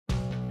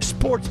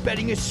Sports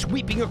betting is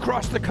sweeping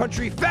across the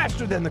country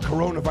faster than the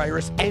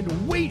coronavirus,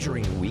 and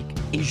Wagering Week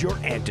is your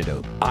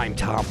antidote. I'm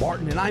Tom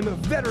Martin, and I'm a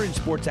veteran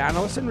sports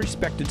analyst and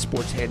respected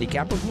sports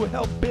handicapper who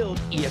helped build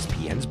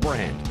ESPN's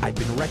brand. I've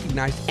been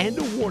recognized and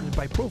awarded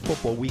by Pro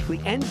Football Weekly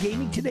and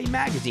Gaming Today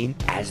magazine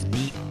as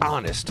the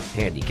honest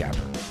handicapper.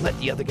 Let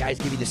the other guys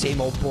give you the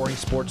same old boring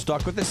sports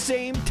talk with the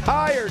same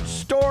tired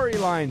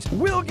storylines.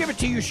 We'll give it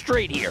to you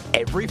straight here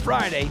every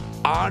Friday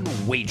on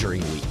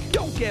Wagering Week.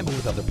 Don't gamble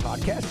with other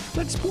podcasts.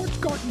 Let Sports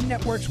Garden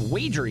Network's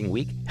Wagering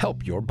Week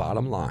help your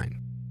bottom line.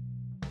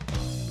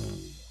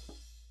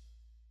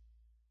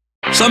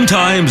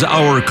 Sometimes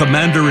our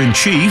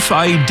commander-in-chief,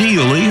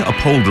 ideally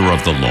upholder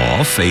of the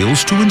law,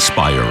 fails to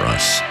inspire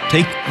us.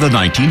 Take the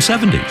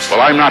 1970s.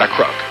 Well, I'm not a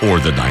crook. Or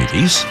the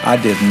 90s. I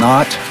did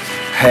not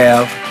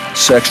have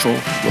sexual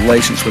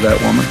relations with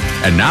that woman.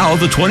 And now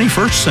the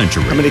 21st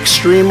century. I'm an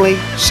extremely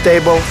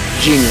stable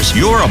genius.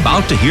 You're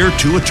about to hear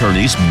two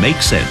attorneys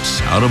make sense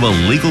out of a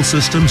legal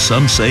system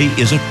some say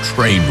is a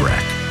train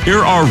wreck. Here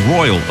are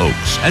Royal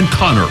Oakes and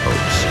Connor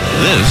Oakes.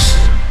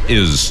 This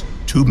is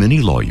Too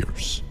Many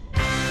Lawyers.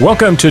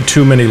 Welcome to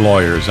Too Many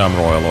Lawyers. I'm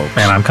Royal Oakes.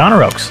 And I'm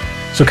Connor Oakes.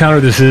 So, Connor,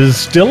 this is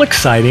still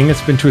exciting.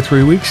 It's been 2 or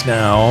 3 weeks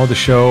now. The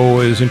show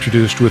is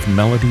introduced with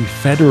Melody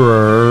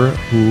Federer,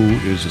 who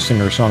is a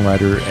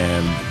singer-songwriter,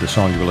 and the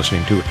song you're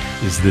listening to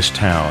is This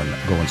Town,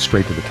 going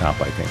straight to the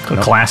top, I think.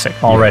 A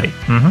classic already.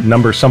 Yeah. Mm-hmm.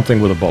 Number something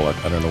with a bullet.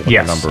 I don't know what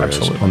the number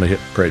absolutely. is on the hit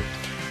parade.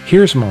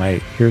 Here's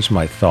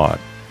my thought,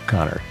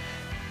 Connor.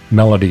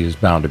 Melody is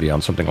bound to be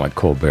on something like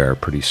Colbert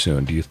pretty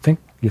soon. Do you think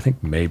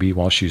maybe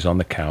while she's on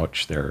the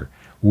couch there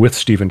with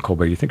Stephen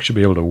Colbert, you think she'll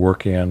be able to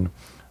work in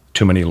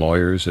Too Many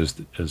Lawyers as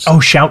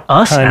shout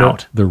us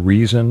out. The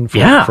reason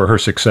for her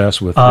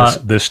success with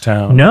this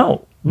town?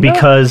 No,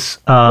 because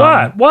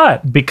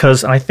what?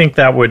 Because I think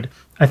that would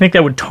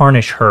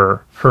tarnish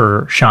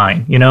her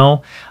shine. You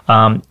know,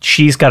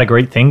 she's got a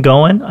great thing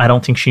going. I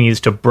don't think she needs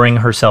to bring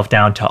herself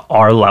down to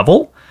our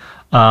level.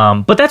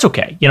 But that's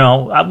okay. You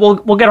know,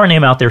 we'll get our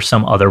name out there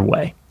some other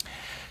way.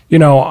 You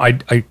know, I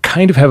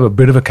kind of have a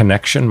bit of a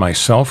connection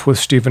myself with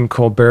Stephen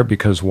Colbert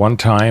because one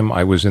time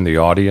I was in the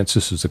audience,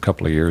 this was a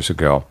couple of years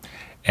ago,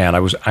 and I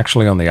was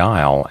actually on the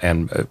aisle,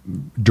 and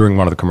during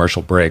one of the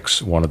commercial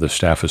breaks, one of the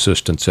staff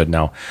assistants said,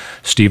 now,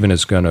 Stephen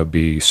is going to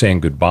be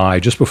saying goodbye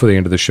just before the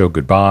end of the show,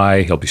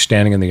 goodbye. He'll be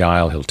standing in the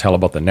aisle. He'll tell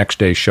about the next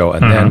day's show,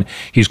 and then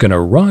he's going to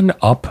run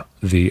up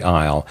the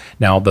aisle.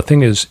 Now, the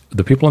thing is,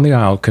 the people in the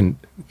aisle can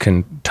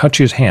touch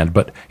his hand,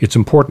 but it's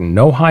important.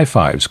 No high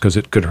fives because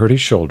it could hurt his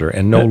shoulder,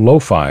 and no low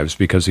fives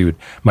because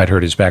might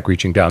hurt his back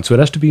reaching down. So it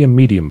has to be a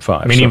medium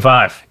five.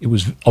 Five. It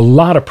was a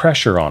lot of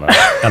pressure on us,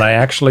 and I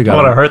actually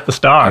got to hurt the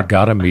star. I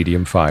got a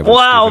medium five.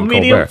 Wow,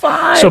 medium Colbert.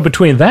 Five. So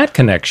between that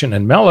connection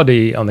and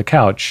Melody on the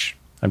couch,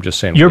 I'm just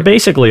saying. You're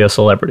basically a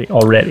celebrity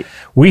already.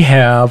 We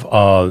have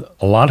a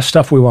lot of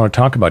stuff we want to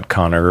talk about,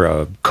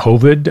 Connor.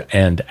 COVID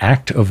and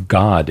act of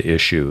God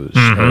issues.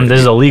 This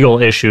is a legal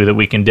issue that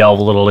we can delve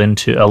a little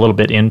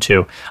bit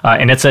into,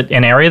 and it's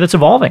an area that's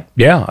evolving.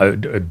 Yeah,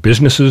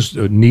 businesses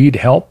need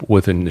help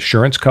with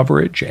insurance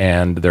coverage,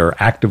 and there are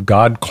act of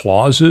God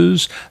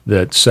clauses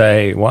that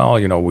say, well,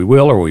 you know, we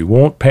will or we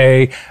won't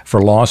pay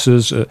for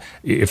losses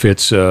if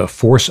it's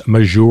force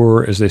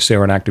majeure, as they say,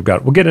 or an act of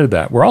God. We'll get into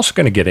that. We're also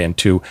going to get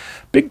into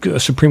big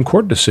Supreme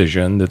Court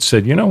decision that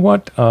said, you know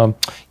what,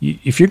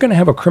 if you're going to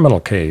have a criminal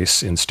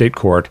case in state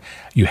court,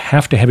 you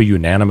have to have a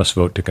unanimous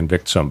vote to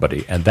convict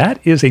somebody. And that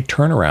is a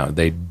turnaround.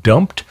 They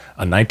dumped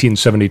a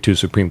 1972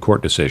 Supreme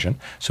Court decision.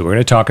 So we're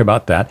going to talk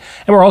about that.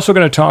 And we're also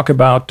going to talk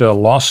about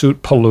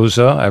lawsuit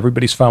palooza.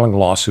 Everybody's filing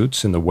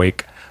lawsuits in the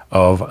wake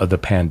of the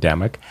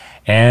pandemic.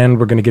 And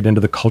we're going to get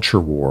into the culture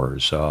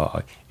wars.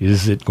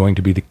 Is it going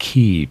to be the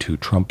key to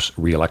Trump's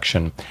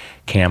reelection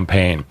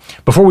campaign?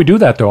 Before we do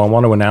that, though, I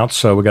want to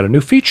announce we got a new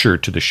feature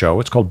to the show.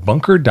 It's called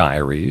Bunker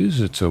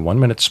Diaries. It's a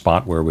 1-minute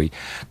spot where we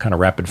kind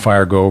of rapid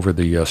fire go over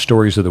the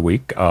stories of the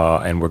week.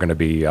 And we're going to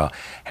be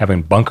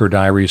having Bunker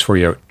Diaries for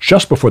you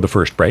just before the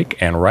first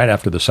break. And right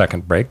after the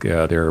second break,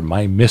 they're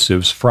my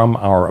missives from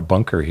our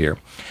bunker here.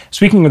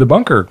 Speaking of the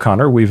bunker,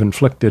 Connor, we've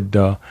inflicted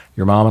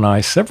your mom and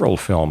I several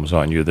films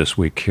on you this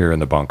week here in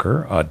the bunker.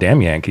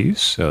 Damn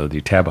Yankees,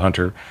 the Tab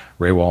Hunter,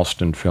 Ray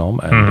Walston film,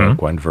 and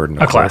Gwen Verdon.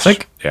 A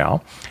classic. Yeah.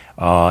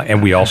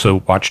 And we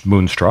also watched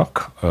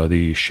Moonstruck,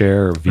 the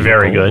Cher vehicle,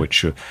 very good,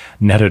 which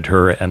netted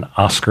her an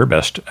Oscar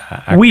Best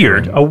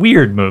Actor. A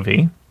weird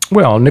movie.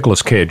 Well,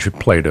 Nicolas Cage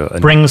played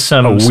brings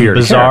some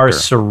bizarre, character.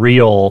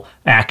 Surreal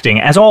acting,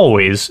 as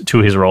always, to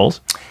his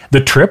roles.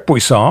 The Trip we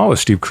saw with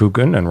Steve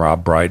Coogan and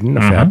Rob Brydon,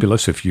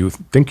 fabulous. If you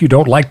think you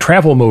don't like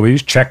travel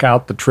movies, check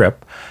out The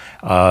Trip.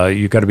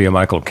 You've got to be a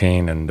Michael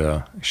Caine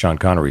and Sean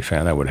Connery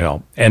fan. That would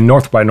help. And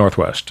North by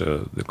Northwest,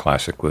 the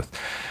classic with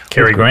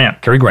Cary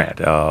Grant. Cary Grant,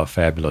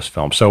 fabulous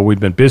film. So we've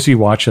been busy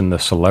watching the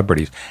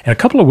celebrities. And a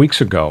couple of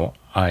weeks ago,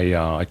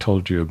 I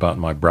told you about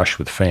my brush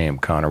with fame,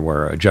 Connor,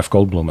 where Jeff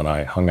Goldblum and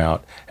I hung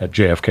out at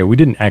JFK. We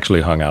didn't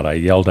actually hung out. I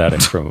yelled at him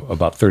from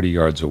about 30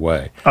 yards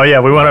away. Oh, yeah,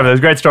 we went over. It was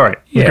a great story.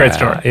 Great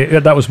story.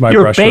 That was my You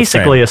were brush with fame.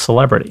 basically a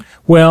celebrity.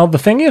 Well, the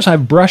thing is,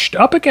 I've brushed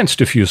up against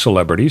a few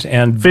celebrities,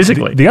 and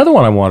Physically. the other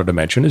one I wanted to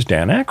mention is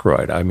Dan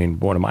Aykroyd. I mean,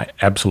 one of my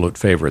absolute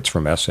favorites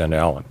from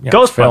SNL and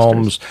Ghostbusters.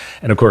 films,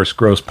 and of course,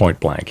 Grosse Point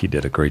Blank. He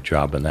did a great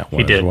job in that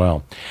one did. as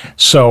well.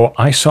 So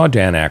I saw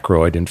Dan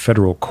Aykroyd in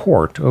federal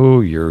court,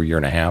 a year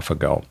and a half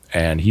ago,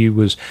 and he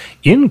was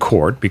in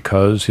court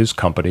because his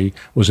company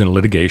was in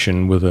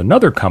litigation with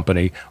another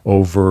company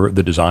over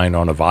the design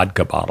on a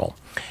vodka bottle.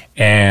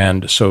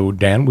 And so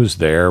Dan was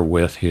there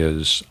with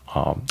his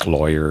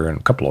lawyer and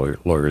a couple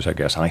of lawyers, I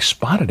guess, and I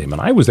spotted him.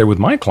 And I was there with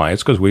my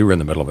clients because we were in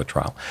the middle of a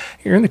trial.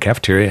 You're in the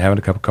cafeteria having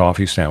a cup of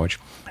coffee, sandwich.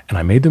 And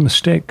I made the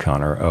mistake,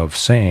 Connor, of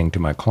saying to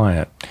my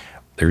client,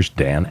 there's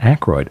Dan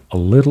Aykroyd, a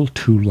little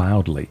too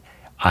loudly.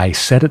 I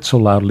said it so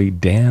loudly,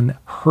 Dan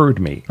heard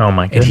me. Oh,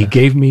 my And he goodness.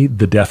 gave me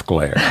the death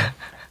glare.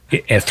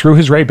 Through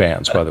his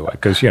Ray-Bans, by the way,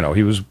 because,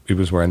 he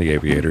was wearing the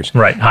aviators.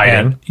 Right, hiding.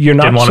 And you're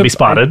not Didn't want to be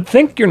spotted. I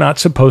think you're not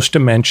supposed to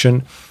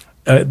mention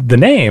the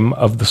name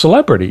of the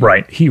celebrity.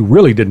 Right. He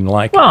really didn't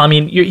like Well, I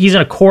mean, he's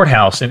in a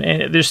courthouse,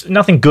 and there's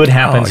nothing good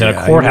happens in a he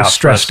was courthouse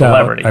stressed for a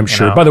celebrity. out, I'm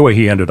sure. know? By the way,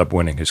 he ended up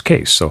winning his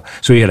case, so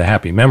he had a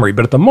happy memory.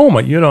 But at the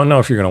moment, you don't know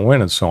if you're going to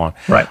win and so on.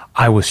 Right.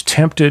 I was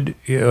tempted,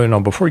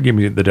 before he gave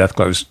me the death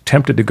glare, I was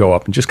tempted to go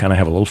up and just kind of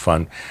have a little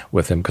fun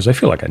with him because I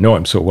feel like I know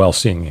him so well,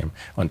 seeing him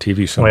on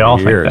TV so We many all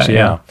think years. that,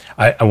 yeah.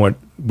 I would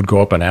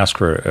go up and ask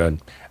for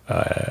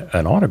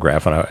an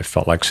autograph, and I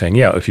felt like saying,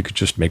 yeah, if you could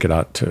just make it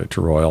out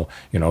to Royal,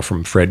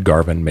 from Fred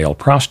Garvin, male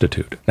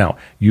prostitute. Now,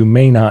 you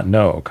may not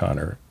know,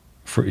 Connor,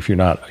 if you're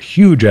not a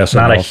huge SNL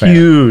Not a fan.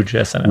 huge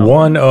SNL.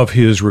 One of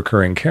his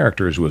recurring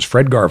characters was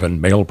Fred Garvin,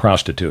 male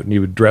prostitute, and he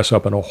would dress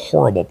up in a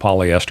horrible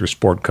polyester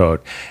sport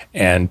coat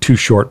and 2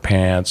 short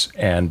pants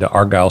and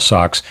Argyle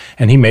socks,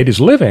 and he made his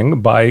living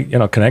by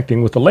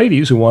connecting with the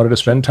ladies who wanted to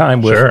spend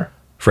time with Sure.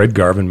 Fred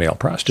Garvin, male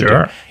prostitute.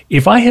 Sure.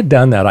 If I had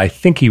done that, I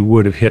think he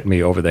would have hit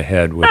me over the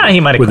head with He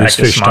might have with his cracked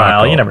a fish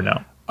smile. taco. You never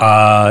know.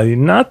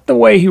 Not the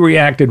way he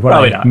reacted when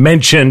Probably I not.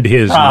 mentioned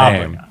his Probably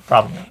name. not.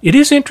 Probably not. It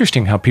is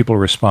interesting how people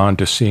respond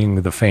to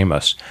seeing the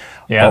famous.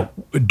 Yeah.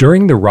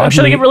 During the Rodney, I'm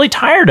sure they get really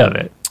tired of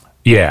it.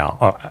 yeah,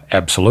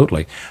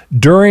 absolutely.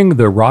 During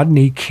the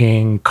Rodney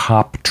King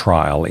cop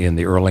trial in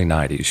the early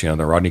 90s,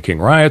 the Rodney King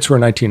riots were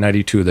in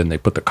 1992, then they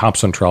put the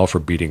cops on trial for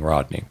beating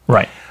Rodney.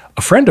 Right.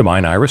 A friend of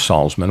mine, Ira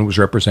Salzman, was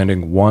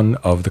representing one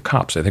of the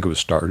cops. I think it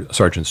was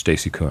Sergeant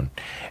Stacy Kuhn.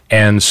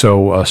 And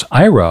so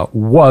Ira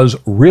was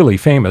really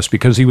famous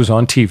because he was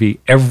on TV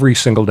every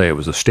single day. It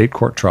was a state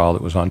court trial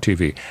that was on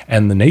TV.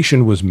 And the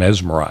nation was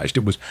mesmerized.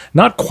 It was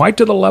not quite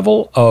to the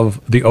level of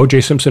the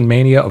O.J. Simpson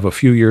mania of a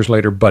few years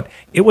later, but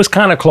it was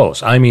kind of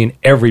close. I mean,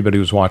 everybody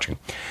was watching.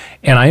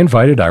 And I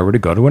invited Ira to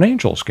go to an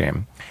Angels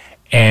game.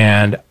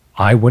 And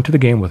I went to the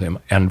game with him.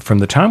 And from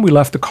the time we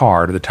left the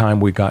car to the time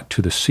we got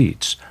to the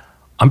seats,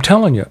 I'm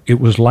telling you, it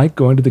was like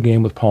going to the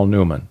game with Paul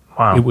Newman.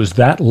 Wow. It was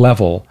that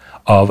level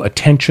of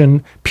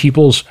attention,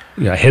 people's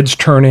heads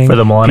turning. For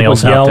the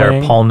millennials people out there,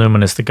 yelling. Paul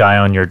Newman is the guy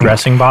on your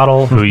dressing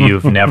bottle who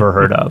you've never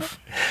heard of.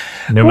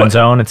 Newman's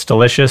Own, it's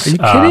delicious. Are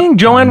you kidding?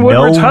 Joanne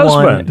Woodward's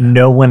husband.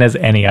 No one has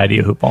any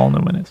idea who Paul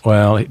Newman is.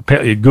 Well,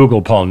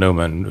 Google Paul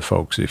Newman,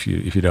 folks, if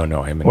you don't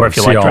know him. And Or if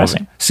you see like all of-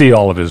 dressing. see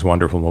all of his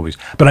wonderful movies.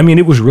 But I mean,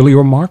 it was really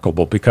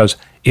remarkable because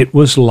it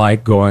was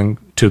like going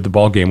to the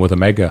ball game with a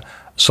mega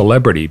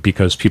celebrity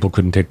because people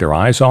couldn't take their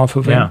eyes off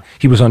of him. Yeah.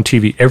 He was on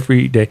TV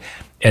every day.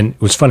 And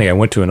it was funny, I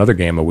went to another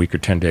game a week or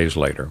 10 days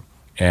later,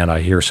 and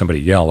I hear somebody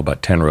yell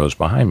about 10 rows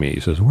behind me. He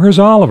says, "Where's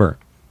Oliver?"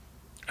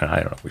 And I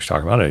don't know what he's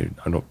talking about. I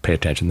don't pay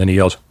attention. Then he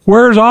yells,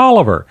 "Where's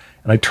Oliver?"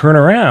 And I turn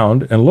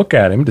around and look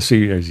at him to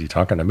see, is he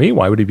talking to me?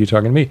 Why would he be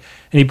talking to me? And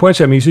he points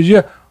at me. He says,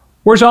 "Yeah,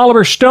 where's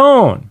Oliver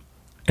Stone?"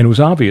 And it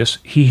was obvious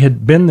he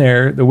had been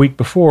there the week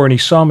before, and he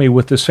saw me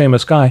with this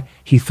famous guy.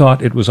 He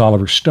thought it was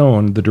Oliver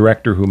Stone, the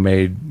director who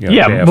made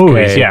JFK.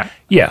 Movies, yeah.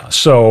 Yeah,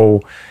 so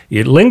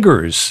it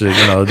lingers,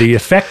 the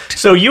effect.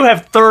 So you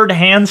have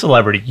third-hand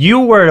celebrity. You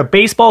were at a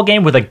baseball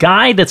game with a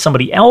guy that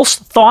somebody else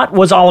thought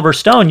was Oliver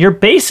Stone. You're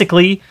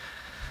basically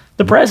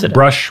the president.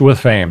 Brush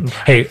with fame.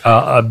 Hey,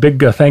 a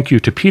big thank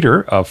you to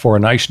Peter for a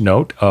nice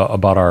note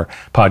about our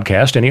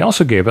podcast, and he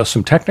also gave us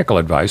some technical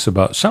advice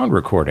about sound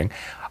recording.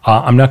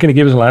 I'm not going to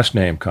give his last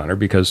name, Connor,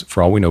 because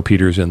for all we know,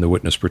 Peter's in the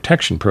witness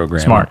protection program.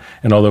 Smart.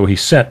 And although he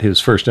sent his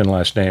first and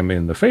last name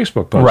in the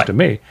Facebook post Right. to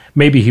me,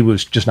 maybe he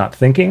was just not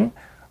thinking,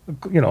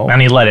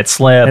 And he let it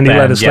slip. And he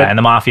let it slip. Yeah, and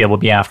the mafia will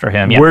be after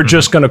him. Yeah. We're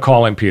just going to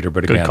call him Peter,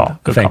 but again, call.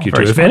 Good thank call. you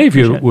Very too. If smart. any of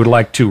you Appreciate it. would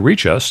like to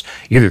reach us,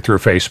 either through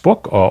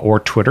Facebook or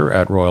Twitter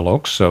at Royal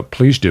Oaks,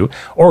 please do.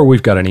 Or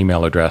we've got an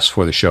email address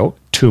for the show,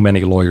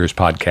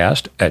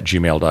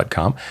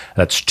 toomanylawyerspodcast@gmail.com.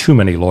 That's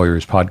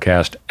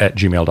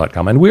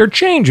toomanylawyerspodcast@gmail.com. And we are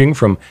changing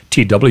from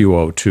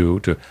TWO2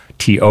 to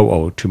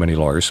TOO, Too Many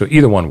Lawyers. So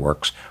either one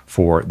works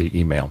for the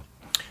email.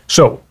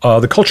 So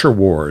the culture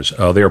wars,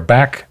 they are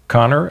back,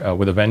 Connor,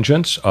 with a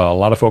vengeance. A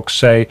lot of folks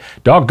say,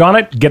 doggone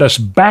it, get us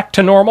back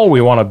to normal.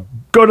 We want to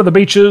go to the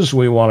beaches.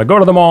 We want to go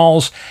to the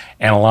malls.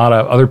 And a lot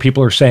of other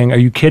people are saying, are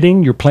you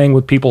kidding? You're playing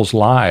with people's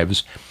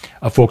lives.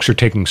 Folks are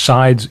taking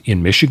sides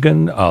in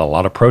Michigan. A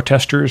lot of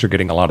protesters are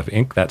getting a lot of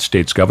ink. That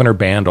state's governor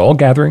banned all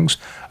gatherings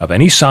of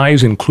any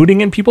size,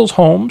 including in people's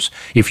homes.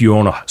 If you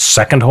own a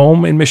second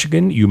home in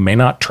Michigan, you may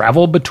not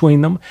travel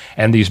between them.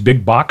 And these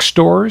big box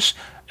stores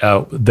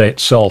that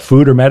sell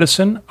food or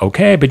medicine,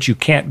 okay, but you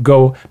can't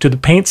go to the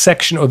paint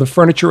section or the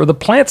furniture or the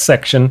plant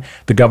section.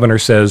 The governor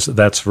says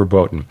that's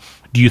verboten.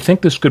 Do you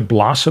think this could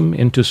blossom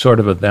into sort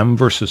of a them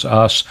versus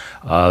us?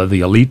 The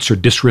elites are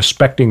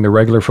disrespecting the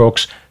regular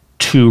folks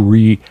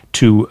to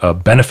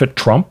benefit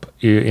Trump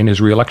in his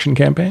reelection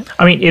campaign?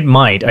 I mean, it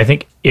might. I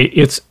think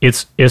it's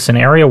an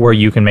area where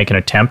you can make an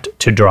attempt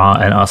to draw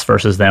an us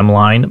versus them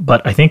line.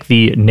 But I think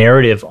the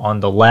narrative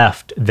on the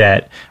left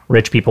that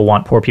rich people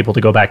want poor people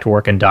to go back to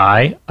work and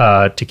die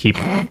to keep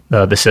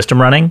the system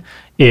running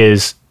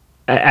is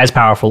as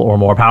powerful or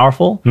more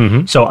powerful.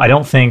 Mm-hmm. So I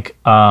don't think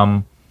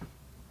that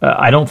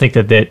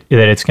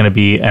it's going to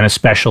be an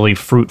especially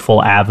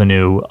fruitful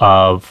avenue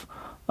of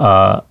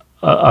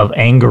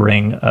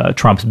angering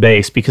Trump's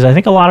base, because I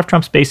think a lot of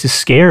Trump's base is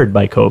scared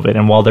by COVID.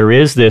 And while there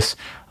is this,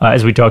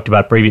 as we talked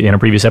about in a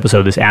previous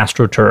episode, this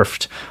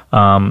astroturfed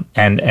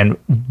and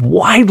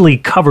widely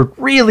covered,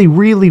 really,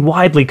 really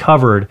widely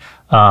covered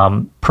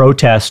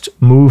protest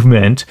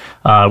movement,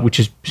 which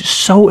is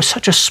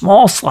such a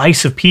small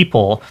slice of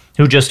people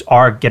who just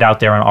get out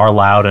there and are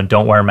loud and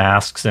don't wear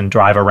masks and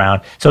drive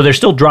around. So they're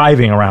still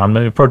driving around.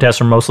 The protests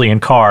are mostly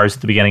in cars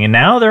at the beginning, and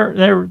now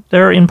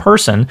they're in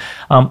person.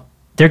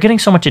 They're getting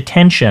so much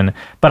attention,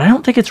 but I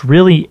don't think it's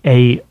really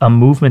a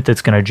movement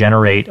that's going to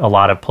generate a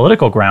lot of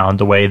political ground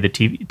the way the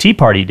Tea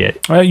Party did.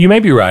 You may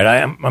be right.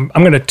 I'm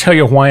going to tell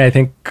you why I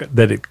think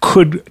that it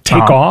could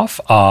take off.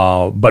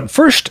 But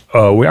first,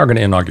 we are going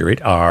to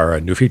inaugurate our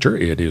new feature.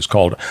 It is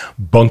called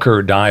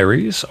Bunker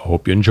Diaries. I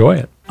hope you enjoy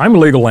it. I'm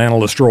legal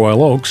analyst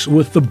Royal Oakes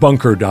with the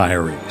Bunker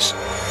Diaries.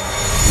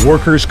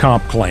 Workers'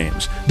 comp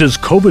claims. Does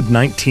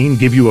COVID-19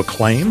 give you a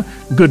claim?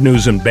 Good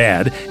news and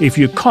bad. If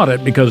you caught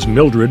it because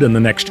Mildred in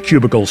the next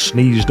cubicle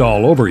sneezed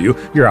all over you,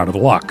 you're out of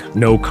luck.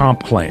 No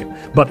comp claim.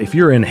 But if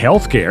you're in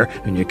healthcare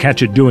and you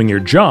catch it doing your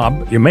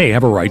job, you may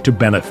have a right to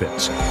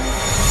benefits.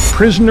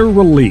 Prisoner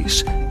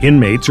release.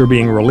 Inmates are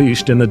being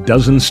released in a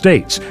dozen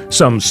states.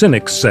 Some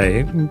cynics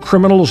say,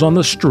 criminals on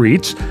the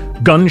streets,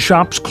 gun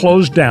shops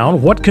closed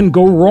down, what can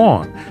go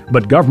wrong?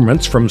 But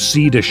governments from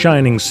sea to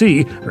shining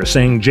sea are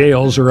saying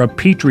jails are a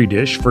petri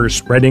dish for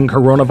spreading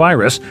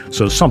coronavirus,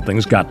 so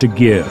something's got to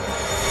give.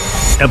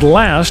 At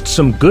last,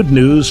 some good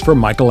news for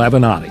Michael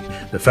Avenatti.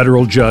 The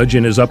federal judge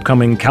in his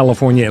upcoming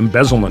California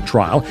embezzlement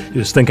trial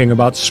is thinking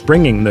about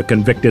springing the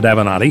convicted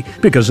Avenatti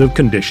because of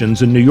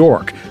conditions in New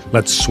York.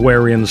 Let's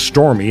swear in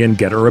Stormy and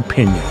get her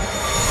opinion.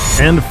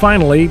 And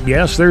finally,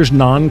 yes, there's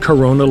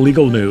non-corona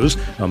legal news.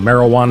 A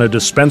marijuana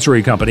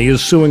dispensary company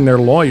is suing their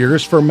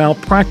lawyers for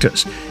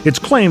malpractice. It's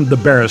claimed the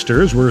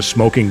barristers were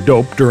smoking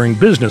dope during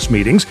business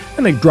meetings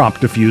and they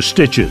dropped a few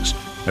stitches.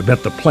 I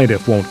bet the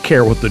plaintiff won't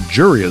care what the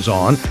jury is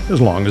on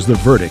as long as the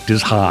verdict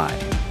is high.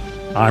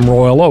 I'm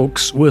Royal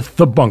Oakes with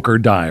the Bunker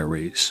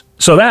Diaries.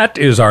 So that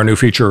is our new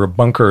feature of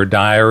Bunker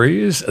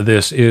Diaries.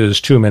 This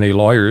is Too Many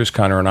Lawyers.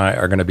 Connor and I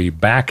are going to be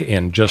back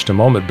in just a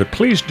moment, but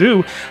please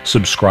do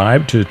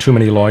subscribe to Too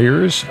Many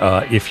Lawyers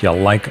if you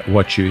like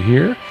what you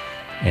hear.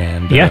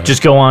 And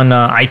just go on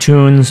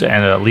iTunes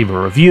and leave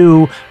a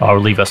review, or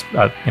leave us,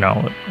 a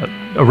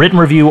written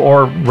review,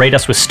 or rate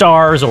us with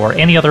stars, or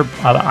any other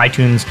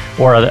iTunes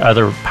or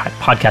other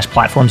podcast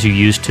platforms you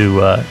use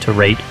to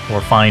rate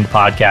or find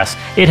podcasts.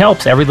 It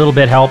helps. Every little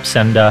bit helps,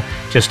 and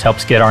just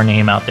helps get our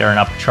name out there and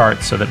up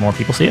charts so that more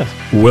people see us.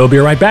 We'll be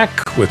right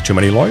back with Too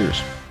Many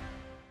Lawyers.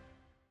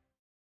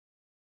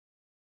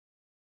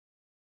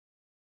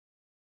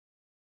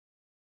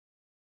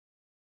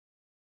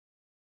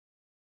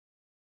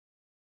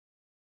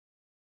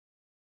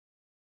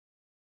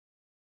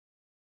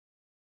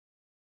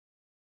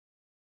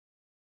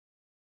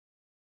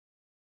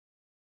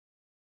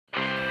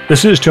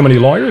 This is Too Many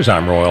Lawyers.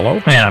 I'm Royal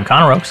Oakes. And I'm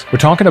Connor Oakes. We're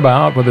talking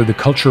about whether the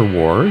culture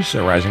wars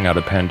arising out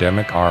of the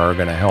pandemic are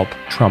going to help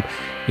Trump.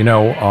 You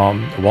know,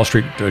 Wall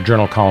Street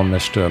Journal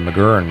columnist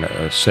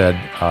McGurn said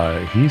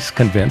he's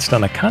convinced,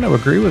 and I kind of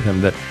agree with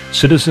him, that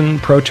citizen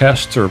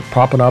protests are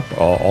propping up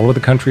all over the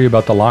country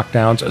about the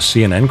lockdowns. A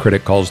CNN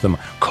critic calls them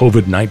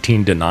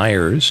COVID-19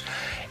 deniers.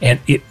 And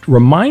it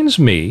reminds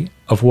me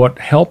of what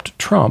helped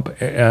Trump.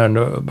 And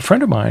a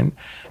friend of mine,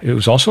 it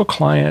was also a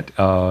client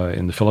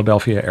in the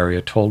Philadelphia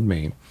area, told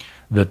me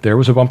that there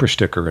was a bumper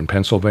sticker in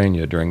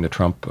Pennsylvania during the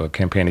Trump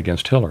campaign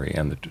against Hillary.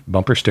 And the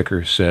bumper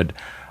sticker said,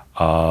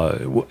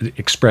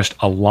 expressed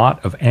a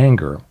lot of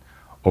anger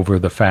over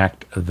the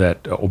fact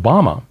that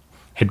Obama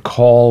had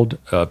called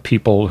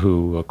people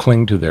who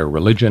cling to their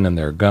religion and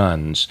their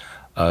guns,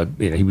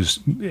 he was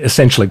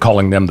essentially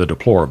calling them the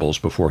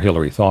deplorables before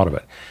Hillary thought of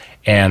it.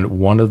 And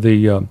one of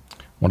the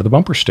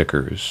bumper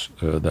stickers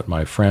that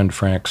my friend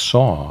Frank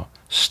saw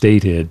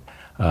stated,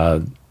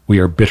 "We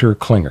are bitter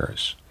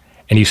clingers."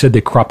 And he said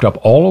they cropped up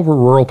all over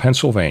rural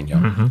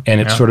Pennsylvania, and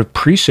it sort of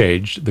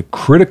presaged the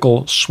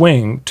critical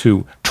swing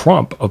to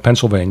Trump of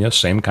Pennsylvania,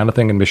 same kind of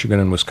thing in Michigan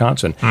and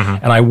Wisconsin.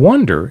 And I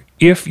wonder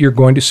if you're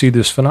going to see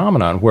this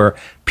phenomenon where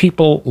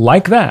people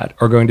like that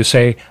are going to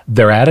say,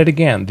 they're at it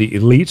again. The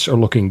elites are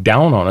looking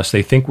down on us.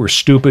 They think we're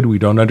stupid. We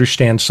don't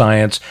understand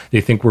science.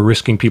 They think we're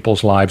risking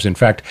people's lives. In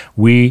fact,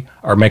 we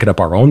are making up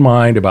our own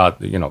mind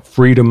about,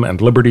 freedom and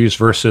liberties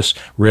versus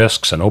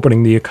risks and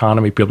opening the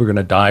economy. People are going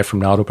to die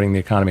from not opening the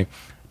economy.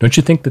 Don't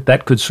you think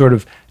that could sort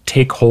of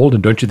take hold?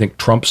 And don't you think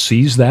Trump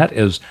sees that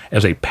as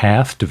a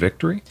path to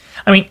victory?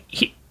 I mean,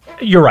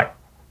 you're right.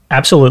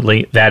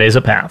 Absolutely, that is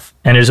a path.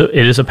 And it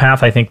is a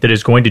path, I think, that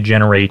is going to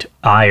generate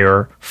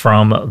ire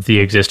from the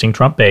existing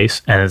Trump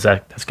base. And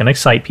that's going to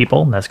excite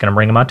people. And that's going to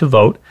bring them out to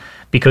vote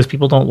because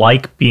people don't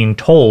like being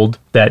told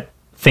that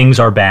things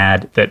are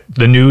bad, that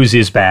the news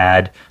is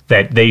bad,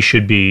 that they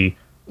should be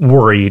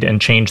worried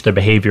and change their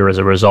behavior as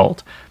a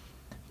result.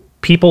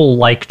 People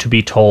like to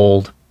be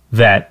told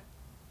that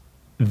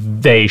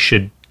they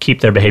should keep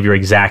their behavior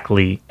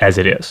exactly as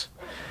it is.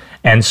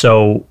 And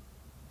so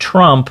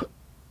Trump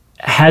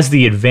has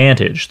the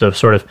advantage, the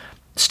sort of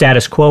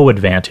status quo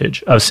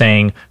advantage of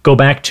saying, go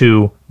back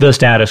to the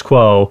status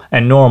quo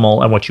and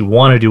normal and what you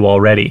want to do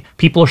already.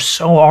 People are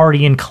so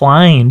already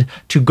inclined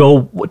to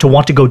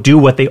want to go do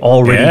what they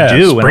already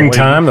do.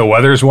 Springtime, the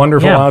weather's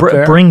wonderful out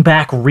there. Bring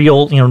back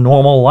real,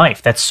 normal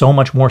life. That's so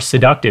much more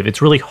seductive.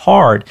 It's really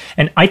hard.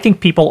 And I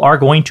think people are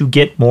going to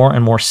get more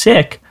and more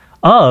sick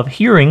of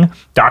hearing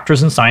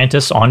doctors and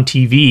scientists on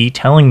TV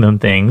telling them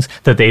things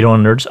that they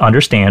don't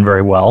understand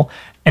very well,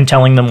 and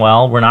telling them,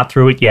 well, we're not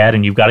through it yet,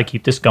 and you've got to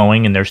keep this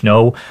going, and there's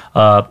no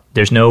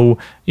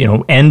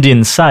end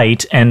in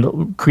sight,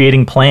 and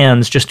creating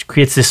plans just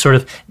creates this sort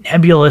of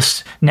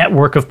nebulous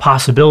network of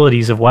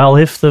possibilities of, well,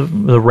 if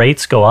the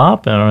rates go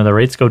up or the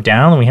rates go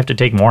down, then we have to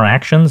take more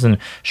actions and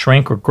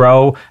shrink or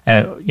grow,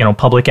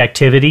 public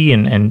activity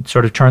and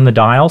sort of turn the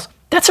dials.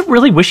 That's a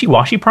really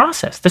wishy-washy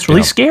process. That's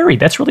really scary.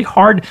 That's really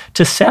hard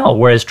to sell.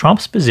 Whereas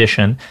Trump's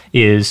position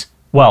is,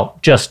 well,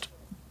 just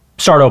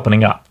start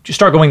opening up. Just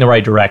start going the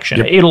right direction.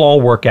 Yep. It'll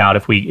all work out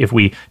if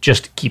we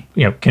just keep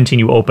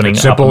continue opening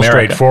up America. Simple,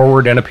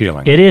 straightforward, and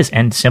appealing. It is,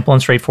 and simple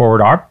and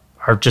straightforward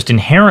are just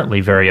inherently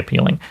very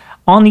appealing.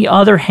 On the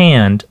other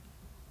hand,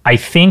 I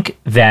think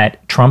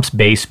that Trump's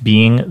base,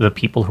 being the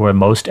people who are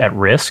most at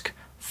risk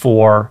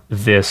for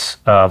this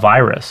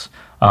virus,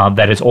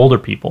 that is older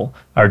people,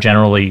 are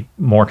generally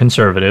more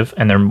conservative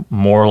and they're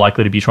more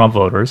likely to be Trump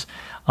voters.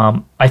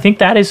 I think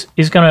that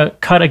is going to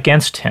cut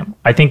against him.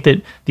 I think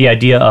that the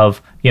idea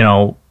of,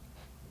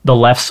 the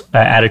left's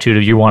attitude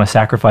of you want to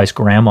sacrifice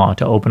grandma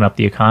to open up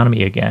the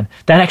economy again,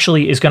 that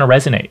actually is going to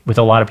resonate with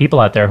a lot of people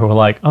out there who are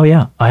like, oh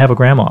yeah, I have a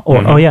grandma,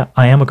 or oh yeah,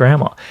 I am a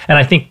grandma. And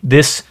I think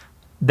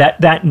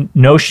that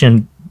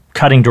notion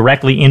cutting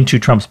directly into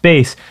Trump's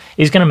base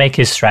is going to make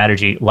his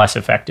strategy less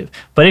effective.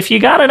 But if you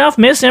got enough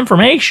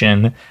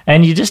misinformation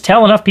and you just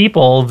tell enough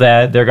people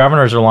that their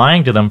governors are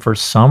lying to them for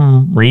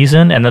some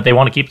reason and that they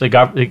want to keep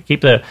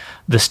the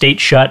state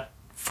shut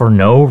for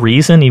no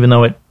reason, even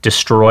though it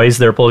destroys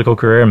their political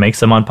career and makes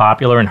them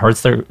unpopular and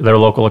hurts their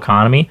local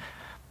economy,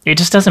 it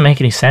just doesn't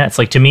make any sense.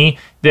 Like, to me,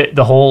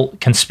 the whole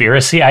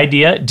conspiracy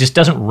idea just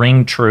doesn't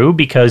ring true,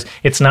 because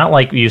it's not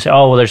like you say,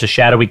 oh, well, there's a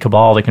shadowy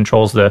cabal that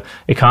controls the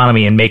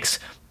economy and makes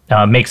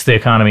the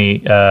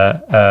economy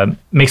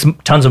makes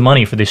tons of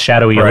money for this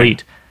shadowy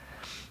elite.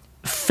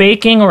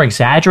 Faking or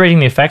exaggerating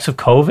the effects of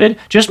COVID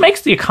just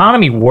makes the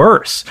economy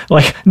worse.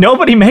 Like,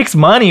 nobody makes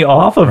money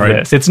off of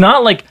this. It's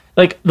not like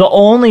the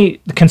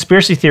only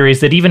conspiracy theories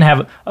that even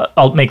have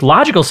make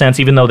logical sense,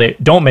 even though they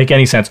don't make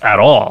any sense at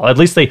all, at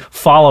least they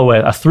follow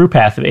a through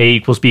path of A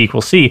equals B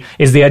equals C,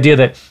 is the idea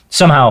that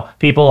somehow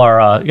people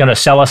are going to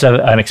sell us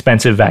an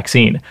expensive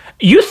vaccine.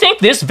 You think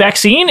this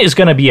vaccine is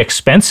going to be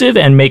expensive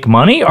and make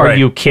money? Are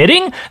you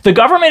kidding? The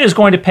government is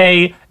going to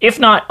pay, if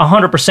not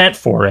 100%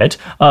 for it,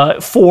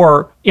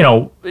 for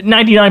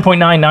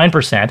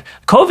 99.99%.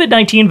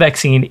 COVID-19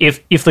 vaccine,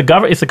 if the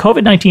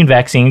COVID-19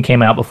 vaccine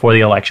came out before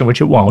the election,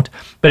 which it won't,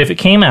 but if it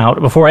came out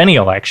before any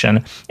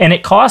election and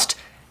it cost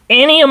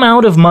any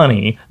amount of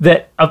money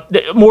that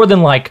more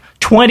than like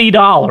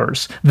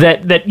 $20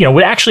 that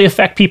would actually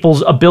affect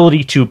people's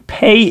ability to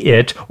pay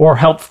it or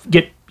help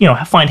get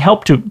find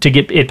help to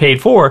get it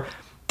paid for,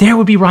 there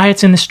would be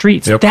riots in the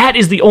streets. Yep. That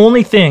is the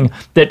only thing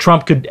that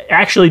Trump could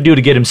actually do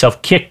to get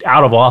himself kicked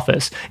out of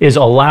office, is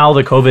allow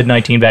the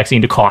COVID-19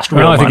 vaccine to cost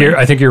real money.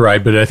 I think you're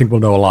right, but I think we'll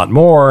know a lot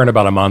more in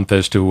about a month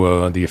as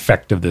to the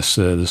effect of this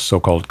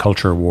so-called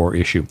culture war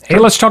issue. Hey,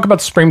 let's talk about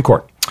the Supreme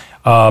Court.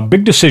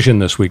 Big decision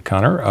this week,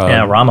 Connor.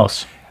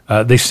 Ramos.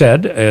 They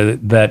said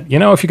that,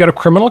 if you got a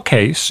criminal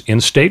case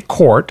in state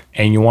court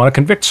and you want to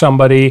convict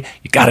somebody,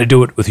 you got to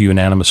do it with a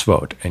unanimous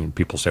vote. And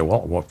people say,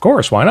 well, of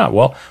course, why not?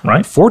 Well,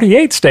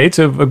 48 states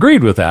have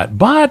agreed with that.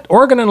 But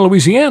Oregon and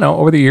Louisiana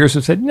over the years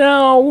have said,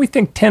 no, we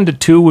think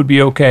 10-2 would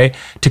be okay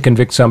to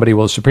convict somebody.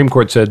 Well, the Supreme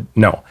Court said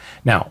no.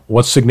 Now,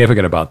 what's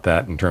significant about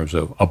that in terms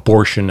of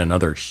abortion and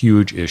other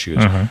huge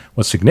issues?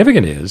 What's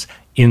significant is,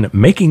 in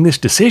making this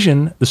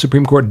decision, the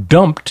Supreme Court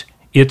dumped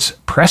its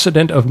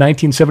precedent of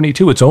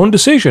 1972, its own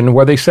decision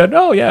where they said,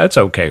 oh, yeah, it's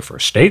okay for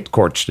state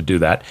courts to do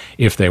that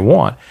if they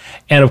want.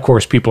 And of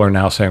course, people are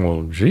now saying,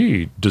 well,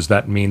 gee, does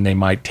that mean they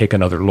might take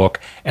another look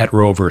at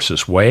Roe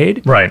versus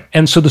Wade? Right.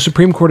 And so the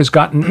Supreme Court has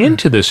gotten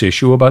into this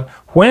issue about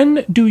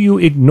when do you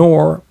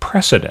ignore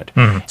precedent?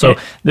 So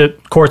the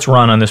courts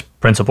run on this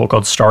principle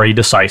called stare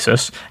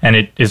decisis, and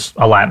it is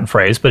a Latin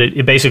phrase, but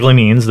it basically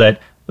means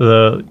that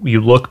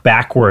you look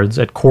backwards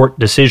at court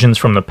decisions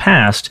from the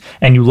past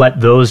and you let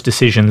those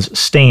decisions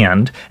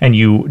stand and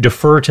you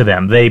defer to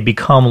them. They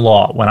become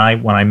law. When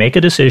I make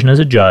a decision as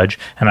a judge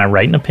and I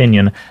write an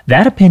opinion,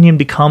 that opinion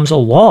becomes a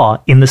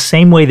law in the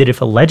same way that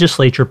if a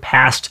legislature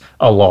passed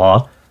a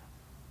law,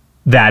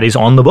 that is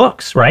on the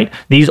books, right?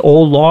 These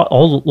old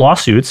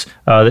lawsuits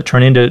that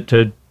turn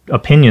into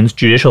opinions,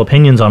 judicial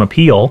opinions on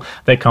appeal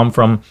that come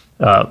from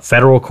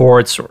federal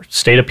courts or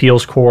state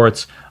appeals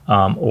courts,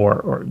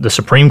 or the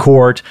Supreme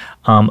Court,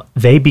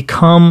 they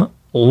become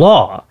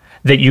law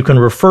that you can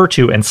refer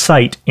to and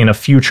cite in a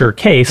future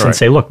case and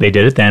say, look, they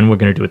did it then, we're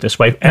going to do it this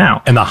way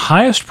now. And the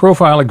highest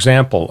profile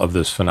example of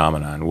this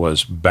phenomenon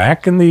was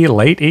back in the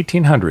late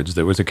 1800s.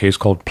 There was a case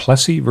called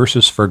Plessy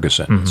versus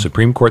Ferguson. The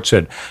Supreme Court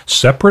said,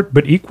 separate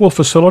but equal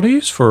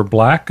facilities for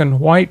black and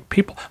white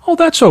people. Oh,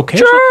 that's okay.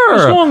 Sure.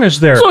 As long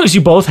as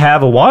you both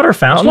have a water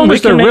fountain. As long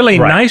as they're really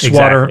nice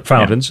water exactly.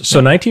 fountains. Yeah. So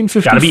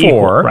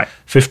 1954,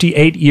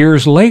 58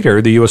 years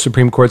later, the U.S.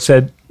 Supreme Court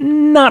said,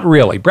 not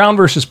really. Brown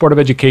versus Board of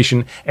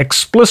Education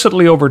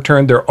explicitly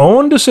overturned their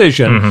own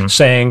decision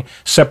saying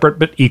separate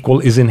but equal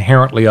is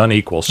inherently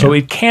unequal. So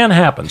it can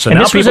happen. So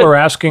now people are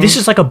asking... This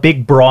is like a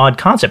big, broad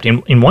concept.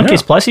 In one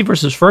case, Plessy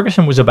versus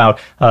Ferguson was about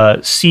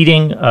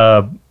seating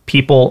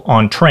people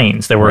on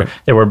trains. There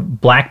were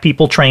black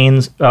people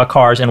trains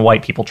cars and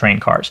white people train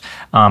cars,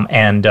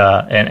 and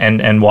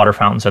water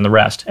fountains and the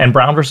rest. And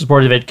Brown versus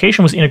Board of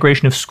Education was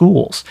integration of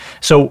schools.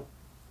 So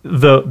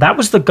that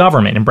was the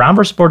government. In Brown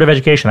versus Board of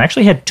Education, I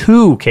actually had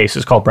two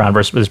cases called Brown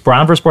versus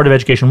Board of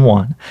Education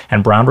 1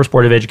 and Brown versus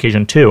Board of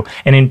Education 2.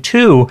 And in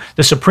 2,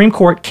 the Supreme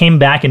Court came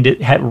back and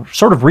had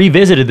sort of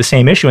revisited the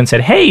same issue and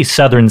said, hey,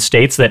 southern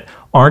states that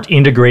aren't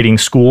integrating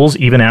schools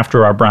even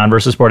after our Brown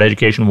versus Board of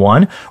Education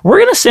 1, we're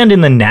going to send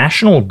in the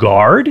National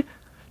Guard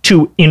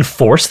to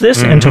enforce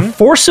this and to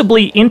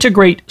forcibly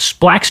integrate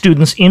black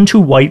students into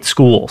white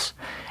schools.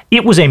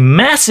 It was a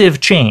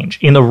massive change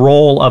in the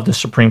role of the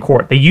Supreme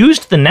Court. They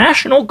used the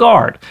National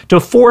Guard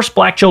to force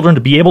black children to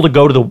be able to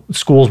go to the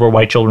schools where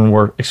white children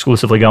were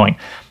exclusively going.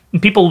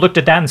 And people looked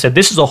at that and said,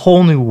 this is a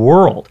whole new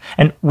world.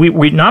 And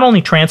we not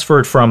only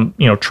transferred from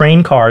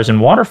train cars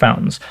and water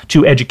fountains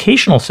to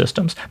educational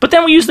systems, but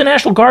then we used the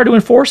National Guard to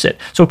enforce it.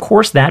 So, of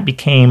course, that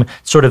became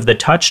sort of the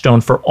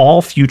touchstone for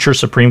all future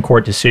Supreme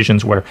Court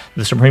decisions where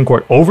the Supreme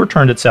Court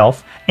overturned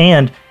itself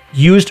and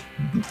used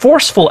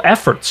forceful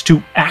efforts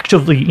to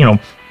actively,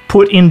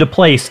 put into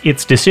place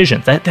its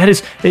decisions. That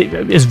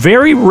is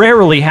very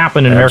rarely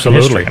happened in American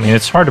history. I mean,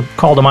 it's hard to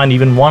call to mind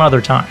even one other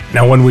time.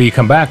 Now, when we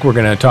come back, we're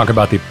going to talk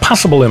about the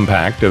possible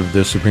impact of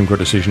this Supreme Court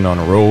decision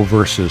on Roe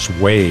versus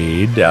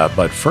Wade.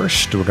 But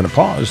first, we're going to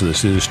pause.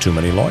 This is Too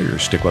Many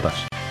Lawyers. Stick with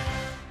us.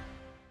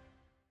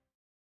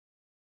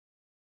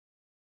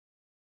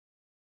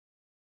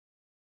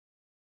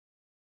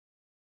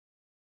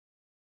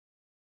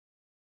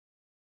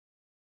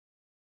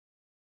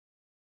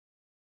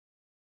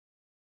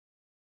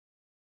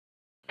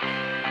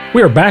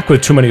 We are back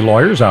with Too Many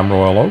Lawyers. I'm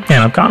Royal Oakes.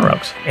 And I'm Connor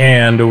Oakes.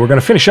 And we're going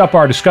to finish up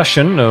our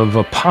discussion of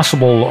a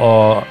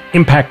possible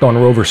impact on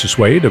Roe versus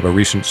Wade of a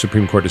recent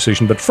Supreme Court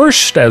decision. But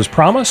first, as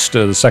promised,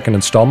 the second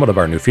installment of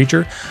our new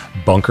feature,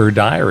 Bunker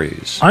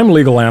Diaries. I'm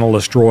legal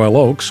analyst Royal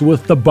Oakes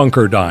with the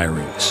Bunker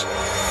Diaries.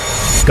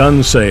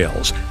 Gun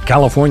sales.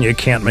 California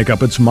can't make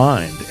up its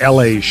mind.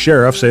 LA's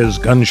sheriff says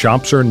gun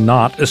shops are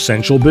not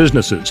essential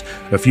businesses.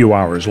 A few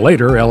hours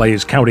later,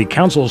 LA's county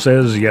council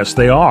says yes,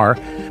 they are.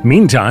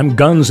 Meantime,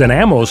 guns and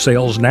ammo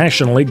sales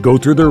nationally go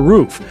through the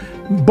roof.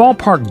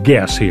 Ballpark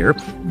guess here,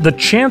 the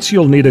chance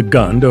you'll need a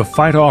gun to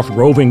fight off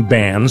roving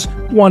bands,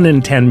 1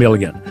 in 10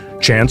 million.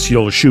 Chance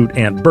you'll shoot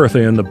Aunt Bertha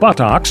in the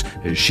buttocks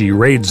as she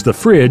raids the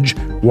fridge,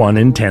 1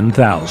 in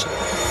 10,000.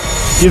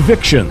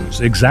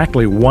 Evictions.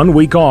 Exactly 1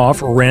 week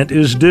off, rent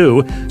is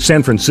due.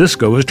 San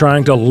Francisco is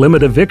trying to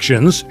limit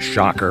evictions.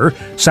 Shocker.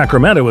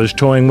 Sacramento is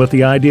toying with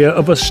the idea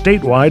of a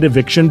statewide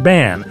eviction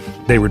ban.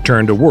 They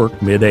return to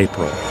work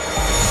mid-April.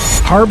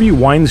 Harvey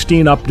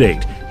Weinstein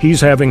update. He's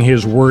having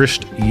his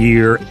worst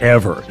year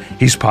ever.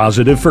 He's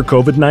positive for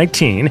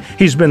COVID-19.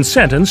 He's been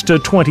sentenced to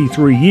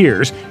 23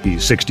 years.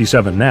 He's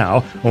 67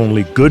 now.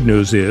 Only good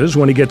news is,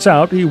 when he gets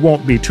out, he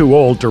won't be too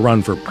old to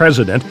run for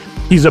president.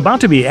 He's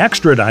about to be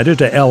extradited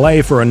to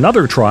L.A. for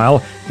another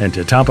trial, and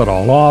to top it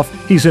all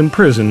off, he's in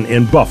prison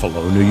in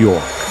Buffalo, New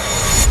York.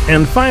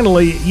 And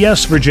finally,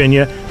 yes,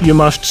 Virginia, you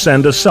must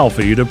send a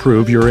selfie to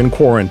prove you're in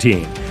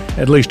quarantine,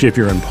 at least if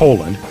you're in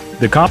Poland.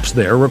 The cops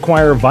there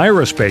require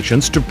virus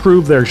patients to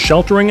prove they're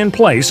sheltering in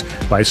place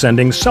by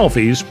sending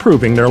selfies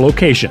proving their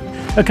location,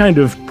 a kind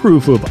of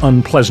proof of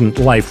unpleasant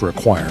life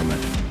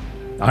requirement.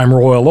 I'm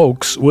Royal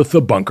Oakes with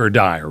the Bunker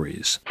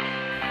Diaries.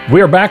 We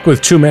are back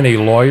with Too Many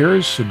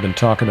Lawyers. We've been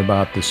talking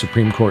about the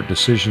Supreme Court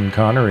decision,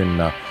 Connor, in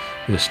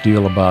this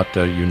deal about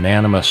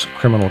unanimous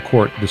criminal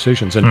court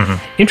decisions. And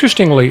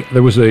interestingly,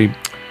 there was a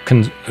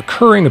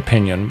concurring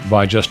opinion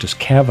by Justice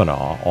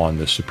Kavanaugh on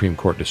the Supreme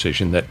Court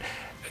decision that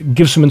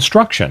gives some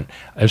instruction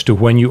as to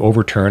when you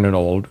overturn an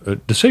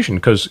old decision.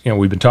 Because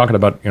we've been talking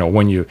about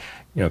when you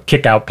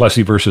kick out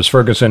Plessy versus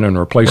Ferguson and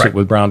replace it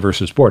with Brown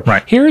versus Board.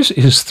 Right. Here's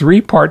his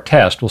three-part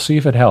test. We'll see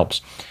if it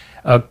helps.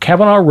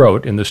 Kavanaugh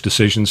wrote in this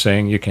decision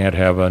saying you can't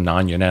have a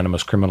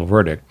non-unanimous criminal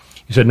verdict.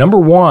 He said, number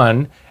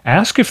one,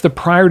 ask if the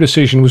prior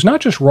decision was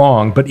not just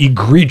wrong, but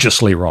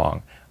egregiously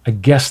wrong. I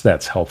guess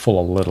that's helpful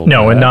a little bit.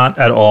 No, and not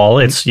at all.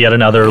 It's yet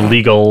another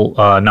legal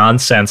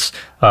nonsense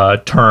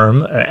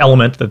term,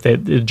 element that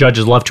the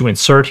judges love to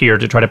insert here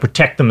to try to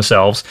protect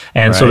themselves,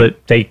 and so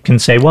that they can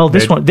say, well,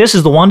 this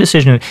is the one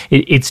decision,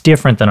 it's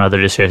different than other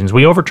decisions.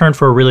 We overturned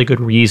for a really good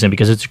reason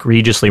because it's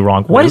egregiously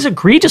wrong. What is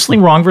egregiously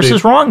wrong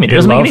versus wrong mean? It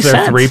doesn't make any sense.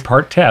 Their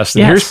three-part test.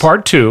 And here's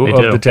part two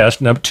of the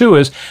test. Number two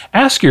is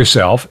ask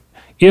yourself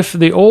if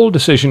the old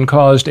decision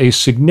caused a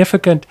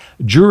significant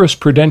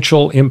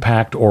jurisprudential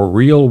impact or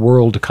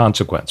real-world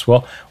consequence.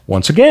 Well,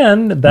 once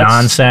again, that's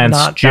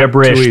nonsense,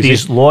 gibberish.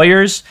 These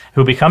lawyers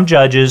who become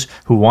judges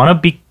who want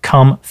to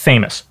become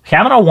famous.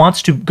 Kavanaugh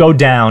wants to go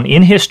down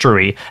in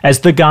history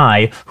as the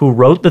guy who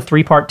wrote the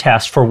three-part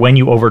test for when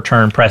you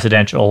overturn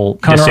presidential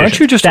decisions. Aren't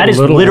you just that is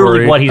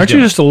literally what he's doing. Aren't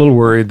you just a little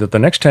worried that the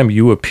next time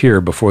you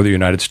appear before the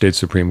United States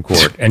Supreme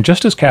Court, and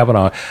Justice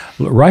Kavanaugh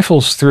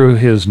rifles through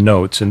his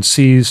notes and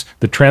sees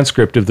the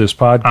transcript of this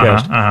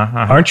podcast,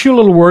 aren't you a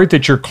little worried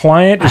that your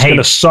client is going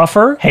to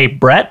suffer? Hey,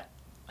 Brett.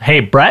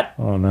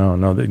 Oh, no.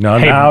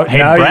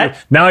 Brett.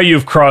 Now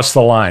you've crossed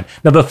the line.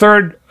 Now, the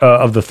third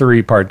of the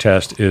three-part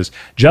test is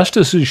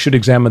justices should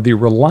examine the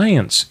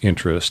reliance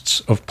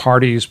interests of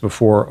parties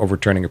before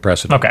overturning a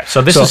precedent. Okay,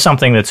 so this is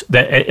something that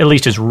at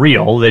least is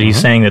real, that he's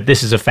saying that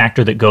this is a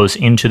factor that goes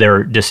into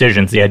their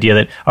decisions, the idea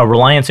that a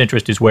reliance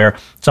interest is where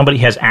somebody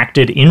has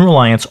acted in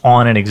reliance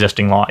on an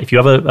existing law. If you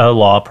have a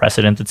law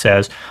precedent that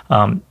says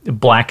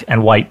black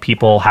and white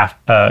people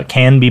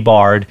can be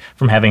barred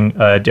from having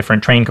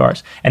different train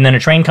cars, and then a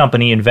train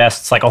company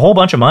invests like a whole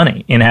bunch of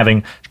money in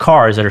having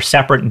cars that are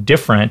separate and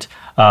different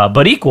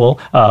but equal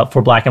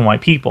for black and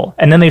white people.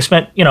 And then they've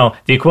spent, the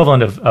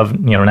equivalent of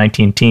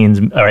 19 teens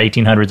or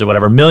 1800s or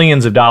whatever,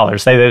 millions of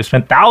dollars. They've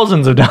spent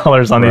thousands of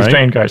dollars on these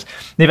train cars.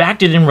 They've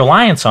acted in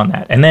reliance on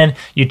that. And then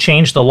you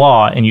change the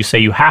law and you say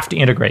you have to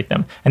integrate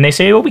them. And they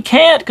say, well, we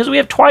can't because we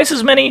have twice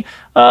as many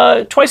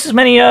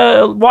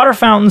water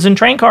fountains and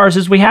train cars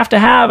as we have to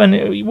have.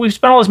 And we've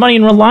spent all this money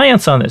in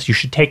reliance on this. You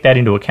should take that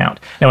into account.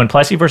 Now, in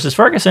Plessy versus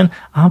Ferguson,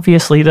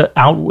 obviously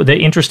the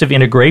interest of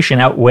integration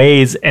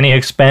outweighs any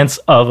expense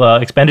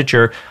of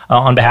expenditure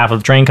on behalf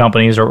of train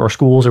companies or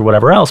schools or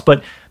whatever else.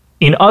 But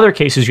in other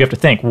cases, you have to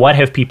think, what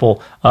have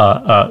people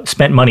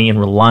spent money in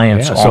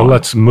reliance on? So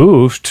let's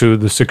move to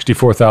the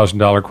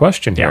 $64,000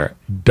 question here.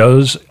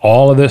 Does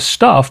all of this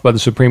stuff by the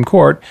Supreme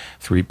Court,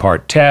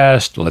 three-part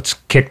test, let's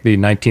kick the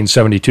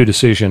 1972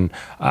 decision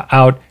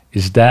out,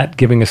 is that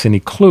giving us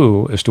any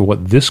clue as to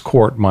what this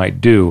court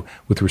might do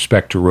with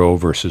respect to Roe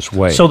versus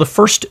Wade? So the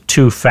first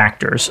two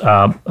factors,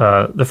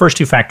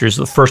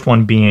 the first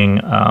one being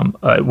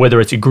whether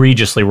it's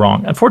egregiously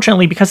wrong.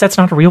 Unfortunately, because that's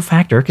not a real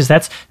factor, because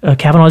that's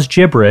Kavanaugh's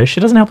gibberish,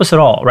 it doesn't help us at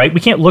all, right? We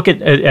can't look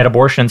at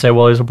abortion and say,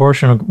 well, is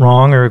abortion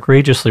wrong or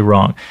egregiously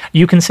wrong?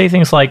 You can say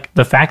things like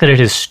the fact that it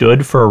has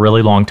stood for a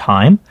really long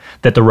time,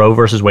 that the Roe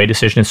versus Wade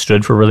decision has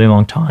stood for a really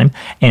long time,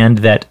 and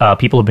that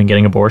people have been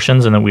getting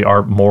abortions, and that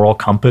our moral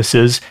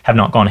compasses have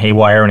not gone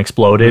haywire and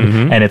exploded,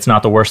 and it's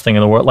not the worst thing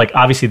in the world. Like,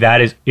 obviously that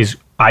is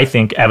I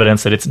think,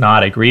 evidence that it's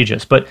not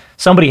egregious. But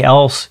somebody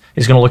else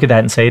is going to look at that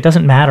and say, it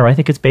doesn't matter, I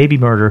think it's baby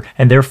murder,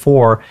 and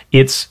therefore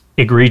it's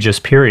egregious,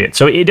 period.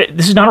 So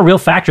this is not a real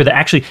factor that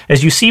actually,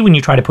 as you see when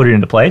you try to put it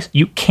into place,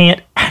 you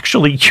can't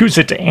actually use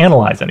it to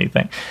analyze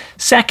anything.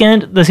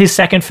 Second, his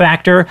second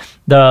factor,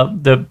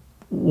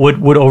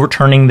 would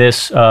overturning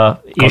this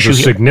issue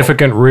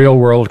significant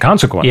real-world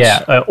consequence.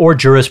 Yeah, or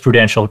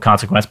jurisprudential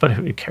consequence, but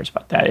who cares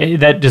about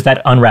that? Does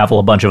that unravel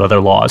a bunch of other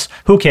laws?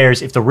 Who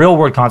cares? If the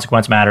real-world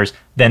consequence matters,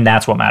 then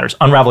that's what matters.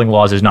 Unraveling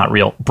laws is not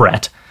real,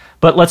 Brett.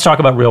 But let's talk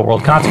about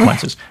real-world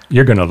consequences.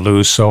 You're going to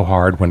lose so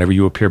hard whenever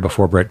you appear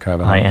before Brett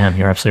Kavanaugh. I am.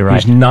 You're absolutely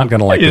right. He's not going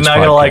to like this podcast. He's not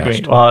going to like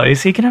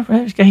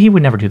me. Well, he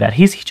would never do that.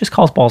 He just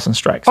calls balls and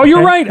strikes. Oh, okay?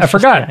 You're right. I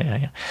forgot.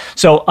 Yeah.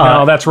 So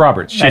no, that's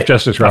Roberts. Chief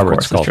Justice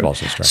Roberts calls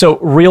balls and strikes. So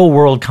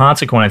real-world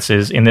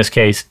consequences in this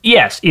case,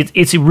 yes,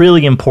 it's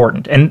really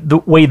important. And the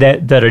way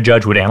that a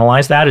judge would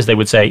analyze that is they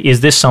would say,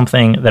 is this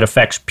something that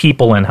affects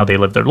people and how they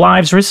live their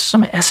lives, or is this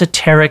some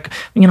esoteric,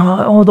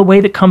 the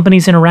way that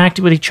companies interact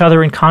with each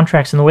other in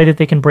contracts and the way that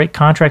they can break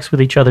contracts with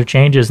each other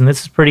changes, and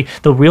this is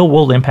the real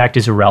world impact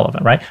is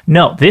irrelevant, right?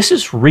 No, this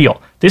is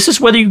real. This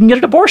is whether you can get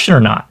an abortion or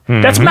not.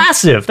 Mm-hmm. That's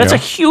massive. That's a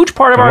huge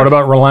part of What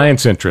about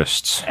reliance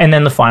interests? And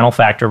then the final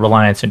factor,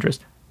 reliance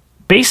interest.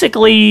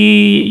 Basically,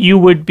 you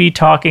would be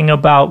talking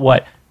about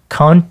what?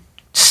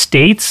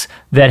 States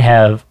that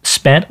have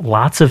spent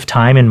lots of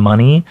time and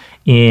money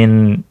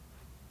in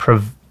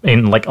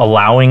in like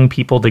allowing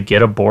people to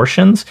get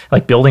abortions,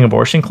 like building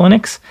abortion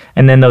clinics,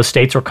 and then those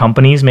states or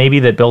companies maybe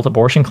that built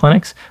abortion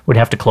clinics would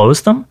have to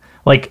close them.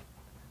 Like,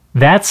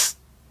 that's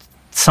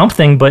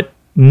something, but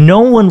no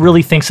one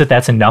really thinks that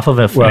that's enough of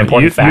an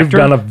important factor. You've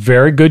done a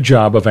very good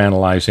job of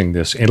analyzing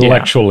this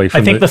intellectually.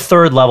 I think the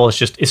third level is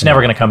just, it's never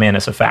going to come in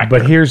as a factor.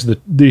 But here's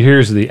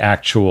the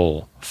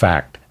actual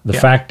fact. The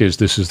fact is,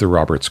 this is the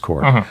Roberts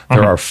Court.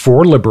 There are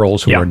 4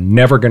 liberals who are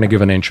never going to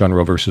give an inch on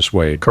Roe versus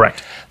Wade.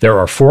 Correct. There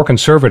are 4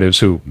 conservatives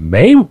who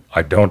I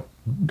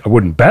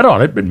wouldn't bet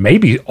on it, but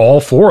maybe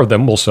all 4 of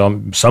them will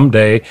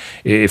someday,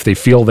 if they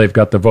feel they've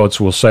got the votes,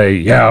 will say,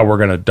 yeah, we're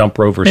going to dump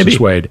Roe versus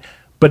Wade.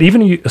 But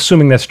even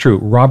assuming that's true,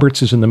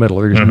 Roberts is in the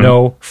middle. There's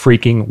no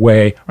freaking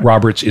way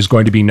Roberts is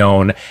going to be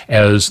known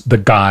as the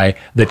guy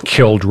that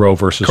killed Roe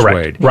versus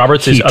Wade.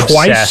 Roberts is obsessed. He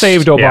twice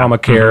saved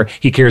Obamacare.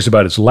 He cares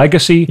about his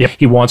legacy.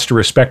 He wants to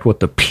respect what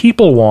the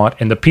people want,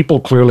 and the people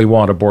clearly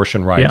want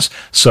abortion rights.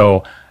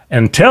 So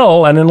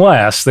until and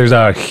unless there's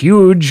a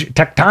huge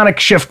tectonic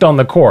shift on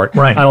the court,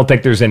 I don't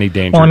think there's any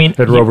danger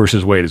that Roe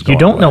versus Wade is going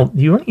away.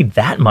 You don't need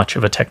that much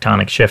of a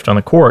tectonic shift on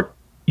the court.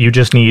 You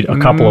just need a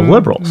couple of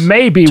liberals.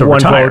 Maybe to one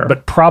retire. vote,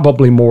 but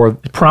probably more.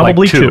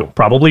 Probably like 2.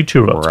 Probably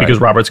 2 votes, because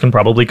Roberts can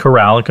probably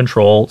corral and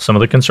control some of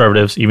the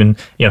conservatives. Even,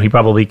 he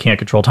probably can't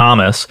control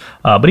Thomas,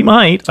 but he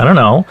might. I don't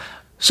know.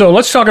 So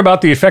let's talk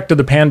about the effect of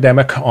the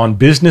pandemic on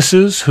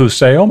businesses who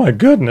say, oh my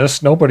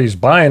goodness, nobody's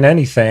buying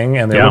anything.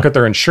 And they look at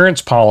their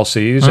insurance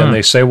policies and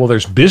they say, well,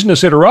 there's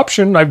business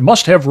interruption. I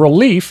must have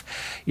relief.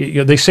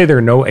 They say there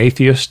are no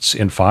atheists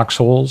in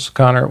foxholes,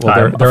 Connor. Well,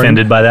 I'm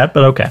offended by that,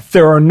 but okay.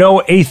 There are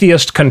no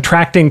atheist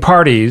contracting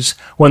parties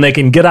when they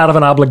can get out of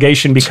an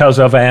obligation because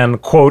of an,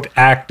 quote,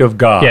 act of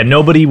God. Yeah,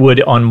 nobody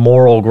would on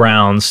moral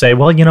grounds say,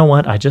 well, you know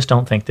what? I just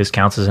don't think this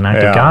counts as an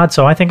act of God,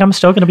 so I think I'm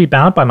still going to be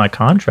bound by my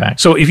contract.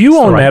 So if you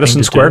own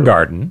Madison Square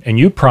Garden and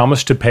you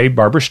promise to pay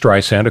Barbara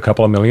Streisand a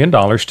couple of $1 million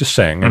to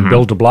sing, and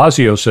Bill de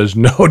Blasio says,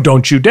 no,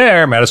 don't you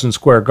dare, Madison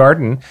Square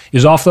Garden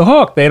is off the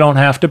hook. They don't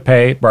have to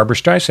pay Barbara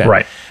Streisand.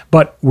 Right.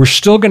 But we're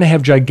still going to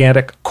have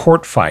gigantic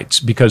court fights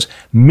because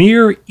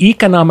mere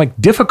economic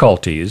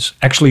difficulties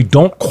actually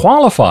don't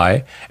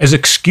qualify as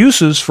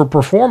excuses for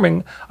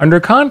performing under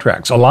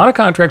contracts. A lot of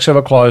contracts have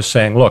a clause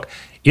saying, look,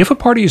 if a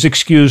party is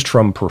excused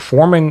from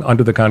performing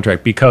under the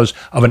contract because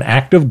of an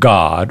act of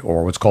God,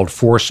 or what's called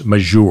force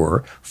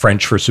majeure,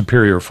 French for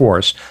superior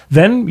force,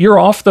 then you're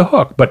off the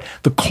hook. But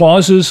the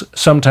clauses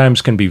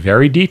sometimes can be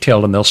very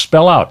detailed, and they'll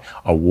spell out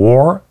a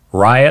war,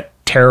 riot,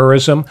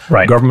 terrorism,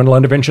 governmental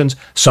interventions,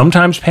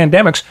 sometimes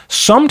pandemics.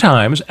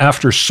 Sometimes,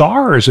 after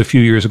SARS a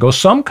few years ago,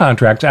 some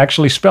contracts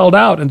actually spelled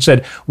out and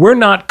said, we're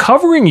not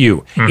covering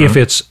you if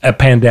it's a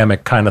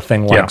pandemic kind of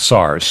thing like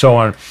SARS. So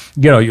on,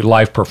 your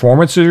live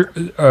performances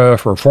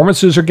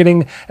are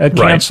getting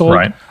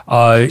canceled.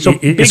 So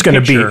it's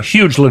going to be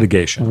huge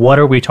litigation. What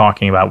are we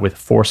talking about with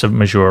force of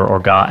majeure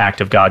or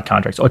act of God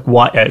contracts? Like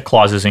what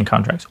clauses in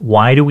contracts?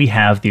 Why do we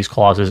have these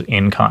clauses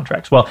in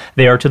contracts? Well,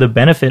 they are to the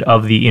benefit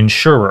of the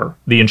insurer,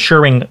 the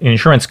insurance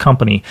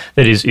company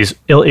that is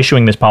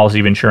issuing this policy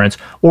of insurance,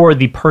 or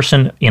the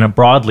person in a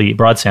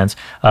broad sense,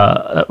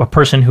 a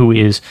person who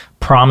is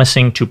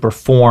promising to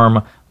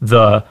perform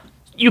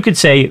you could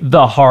say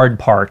the hard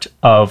part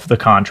of the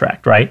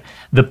contract, right?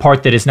 The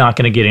part that is not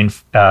going to get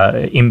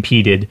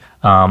impeded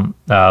by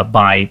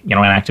an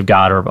act of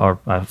God or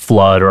a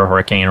flood or a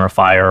hurricane or a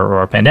fire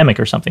or a pandemic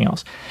or something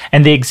else.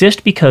 And they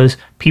exist because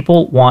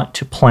people want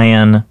to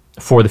plan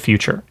for the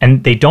future,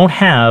 and they don't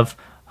have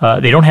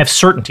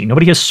certainty.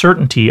 Nobody has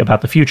certainty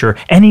about the future.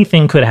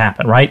 Anything could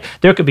happen, right?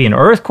 There could be an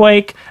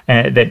earthquake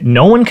that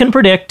no one can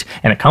predict,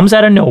 and it comes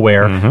out of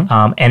nowhere,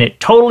 and it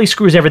totally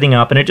screws everything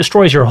up, and it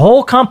destroys your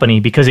whole company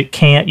because you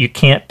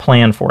can't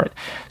plan for it.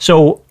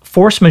 So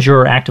force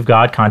majeure, act of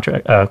God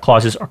contract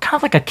clauses are kind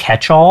of like a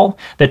catch-all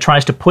that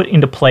tries to put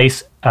into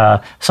place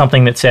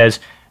something that says,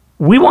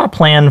 we want to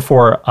plan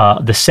for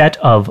the set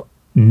of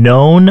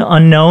known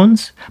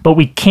unknowns, but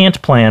we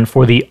can't plan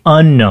for the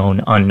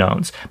unknown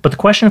unknowns. But the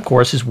question, of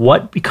course, is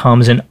what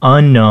becomes an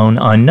unknown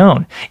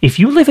unknown? If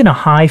you live in a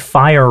high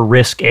fire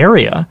risk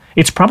area,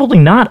 it's probably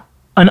not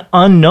an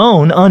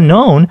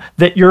unknown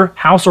that your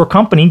house or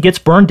company gets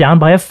burned down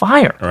by a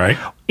fire. Right.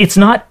 It's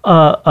not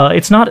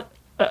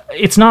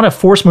a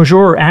force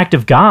majeure act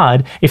of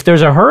God if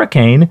there's a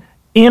hurricane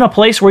in a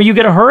place where you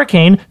get a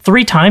hurricane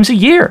 3 times a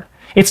year.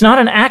 It's not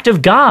an act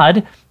of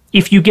God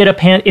if you get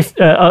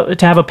to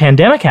have a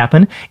pandemic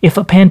happen, if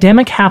a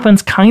pandemic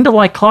happens kind of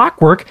like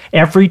clockwork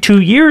every 2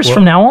 years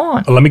from now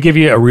on. Let me give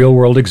you a real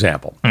world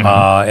example.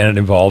 And it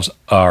involves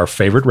our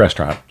favorite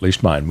restaurant, at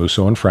least mine,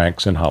 Musso and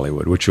Frank's in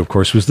Hollywood, which of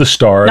course was the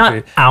star.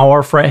 Not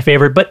our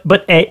favorite,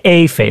 but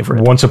a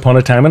favorite. Once upon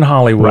a time in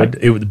Hollywood,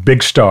 it was a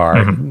big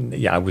star.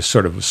 Yeah, I was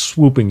sort of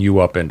swooping you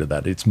up into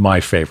that. It's my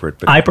favorite.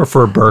 But I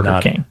prefer Burger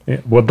King.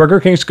 Well,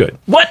 Burger King's good.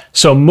 What?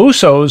 So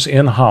Musso's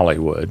in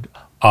Hollywood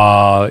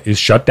is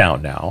shut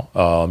down now.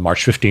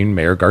 March 15,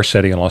 Mayor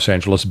Garcetti in Los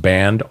Angeles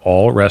banned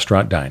all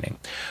restaurant dining.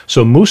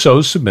 So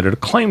Musso's submitted a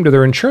claim to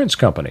their insurance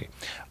company.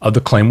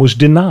 the claim was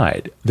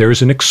denied. There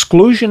is an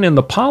exclusion in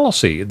the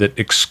policy that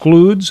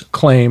excludes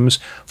claims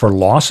for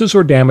losses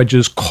or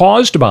damages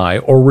caused by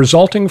or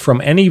resulting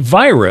from any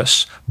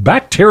virus,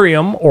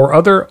 bacterium, or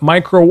other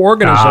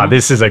microorganism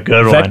this is a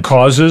good one. that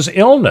causes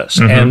illness.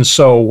 And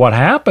so what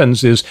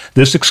happens is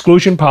this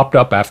exclusion popped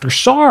up after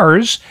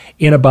SARS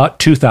in about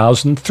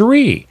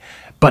 2003.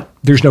 But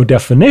there's no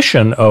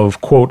definition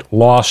of, quote,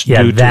 loss due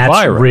to that's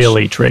virus.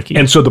 really tricky.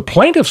 And so the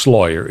plaintiff's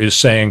lawyer is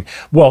saying,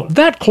 well,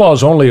 that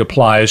clause only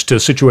applies to a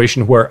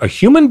situation where a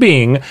human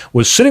being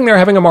was sitting there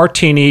having a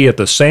martini at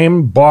the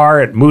same bar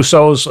at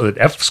Musso's that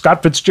F.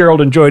 Scott Fitzgerald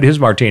enjoyed his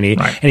martini,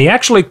 and he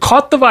actually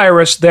caught the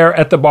virus there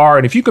at the bar.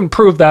 And if you can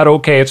prove that,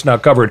 okay, it's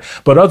not covered.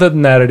 But other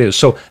than that, it is.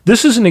 So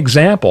this is an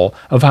example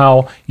of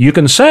how you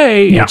can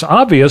say it's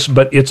obvious,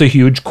 but it's a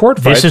huge court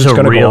fight that's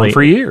going to go on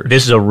for years.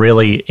 This is a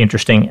really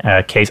interesting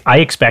case. I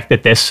expect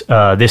that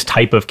this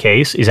type of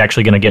case is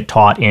actually going to get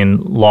taught in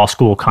law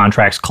school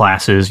contracts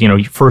classes,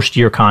 first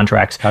year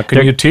contracts. How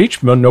can you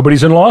teach? Well,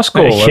 nobody's in law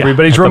school.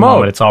 Everybody's at remote. The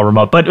moment, it's all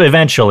remote. But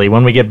eventually,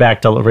 when we get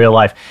back to real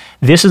life,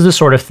 this is the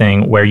sort of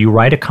thing where you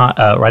write a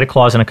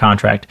clause in a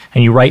contract,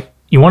 and you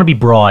want to be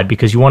broad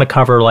because you want to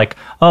cover like,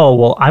 oh,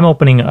 well, I'm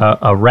opening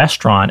a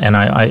restaurant and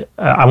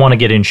I want to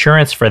get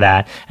insurance for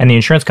that. And the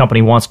insurance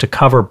company wants to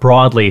cover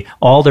broadly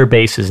all their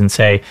bases and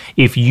say,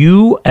 if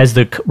you as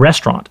the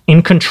restaurant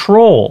in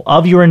control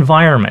of your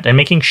environment and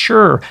making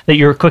sure that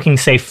you're cooking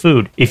safe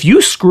food, if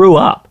you screw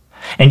up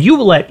and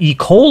you let E.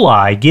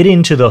 coli get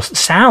into the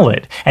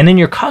salad and then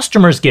your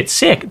customers get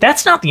sick,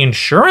 that's not the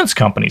insurance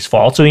company's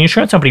fault. So the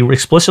insurance company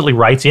explicitly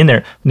writes in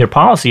their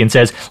policy and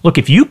says, look,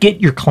 if you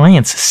get your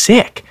clients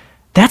sick,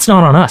 that's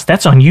not on us.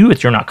 That's on you.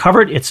 You're not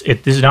covered. This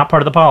is not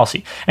part of the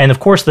policy. And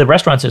of course, the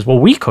restaurant says, well,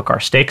 we cook our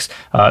steaks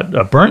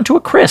burned to a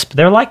crisp.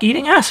 They're like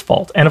eating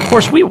asphalt. And of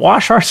course, we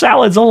wash our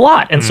salads a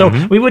lot. And so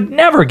we would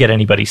never get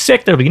anybody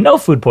sick. There'll be no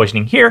food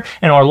poisoning here.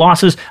 And our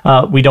losses,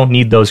 we don't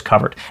need those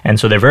covered. And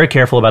so they're very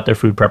careful about their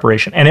food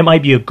preparation. And it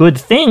might be a good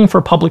thing for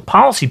public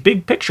policy,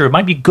 big picture. It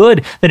might be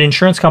good that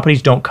insurance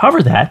companies don't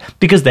cover that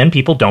because then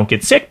people don't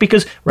get sick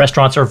because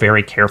restaurants are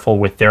very careful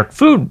with their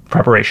food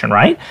preparation,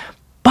 right?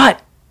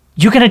 But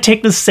you're going to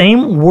take the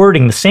same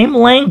wording, the same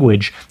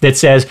language that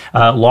says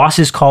loss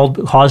is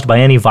caused by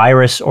any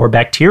virus or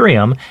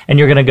bacterium, and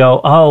you're going to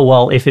go, oh,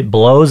 well, if it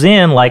blows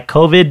in like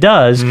COVID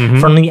does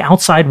from the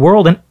outside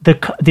world, and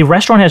the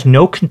restaurant has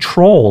no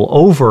control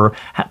over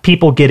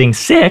people getting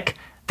sick,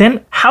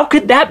 then how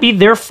could that be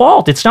their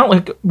fault? It's not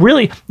like,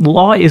 really,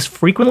 law is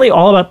frequently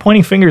all about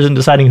pointing fingers and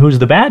deciding who's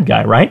the bad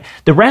guy, right?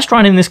 The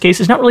restaurant in this case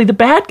is not really the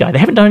bad guy. They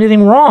haven't done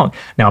anything wrong.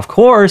 Now, of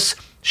course,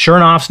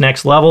 Chernoff's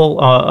next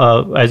level,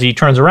 as he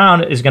turns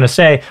around, is going to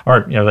say,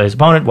 or his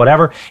opponent,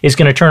 whatever, is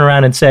going to turn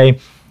around and say,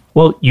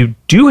 well, you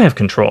do have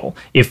control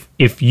if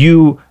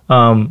you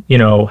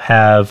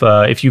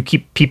if you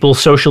keep people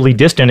socially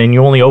distant and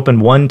you only open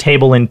one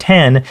table in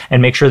 10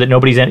 and make sure that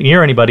nobody's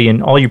near anybody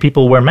and all your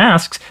people wear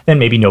masks, then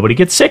maybe nobody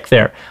gets sick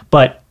there.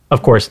 But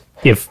of course,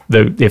 if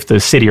the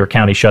city or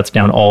county shuts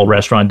down all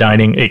restaurant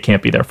dining, it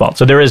can't be their fault.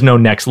 So there is no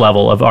next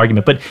level of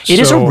argument. But it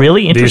is a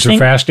really interesting, these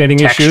are fascinating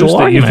issues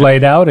that you've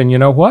laid out. And you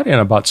know what? In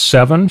about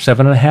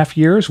 7.5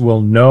 years,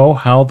 we'll know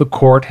how the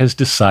court has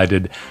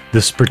decided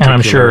this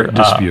particular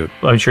dispute.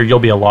 I'm sure you'll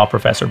be a law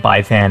professor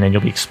by then, and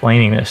you'll be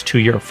explaining this to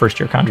your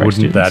first-year contract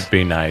students. Wouldn't that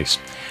be nice?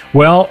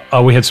 Well,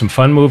 we had some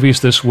fun movies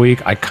this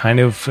week. I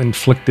kind of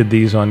inflicted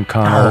these on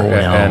Connor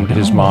and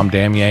his mom,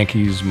 Damn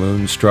Yankees,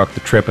 Moonstruck, The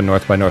Trip, and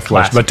North by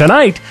Northwest. But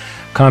tonight,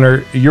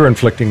 Connor, you're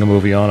inflicting a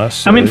movie on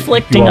us. I'm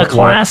inflicting a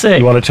classic.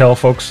 You want to tell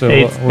folks?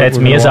 That's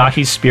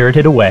Miyazaki's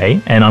Spirited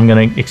Away, and I'm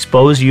going to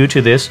expose you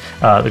to this,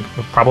 the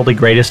probably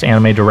greatest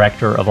anime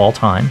director of all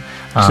time.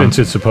 Since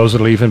it's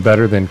supposedly even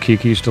better than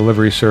Kiki's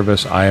Delivery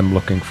Service, I am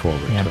looking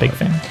forward to it. Yeah, big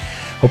fan.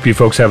 Hope you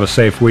folks have a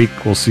safe week.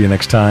 We'll see you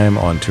next time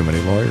on Too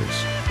Many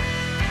Lawyers.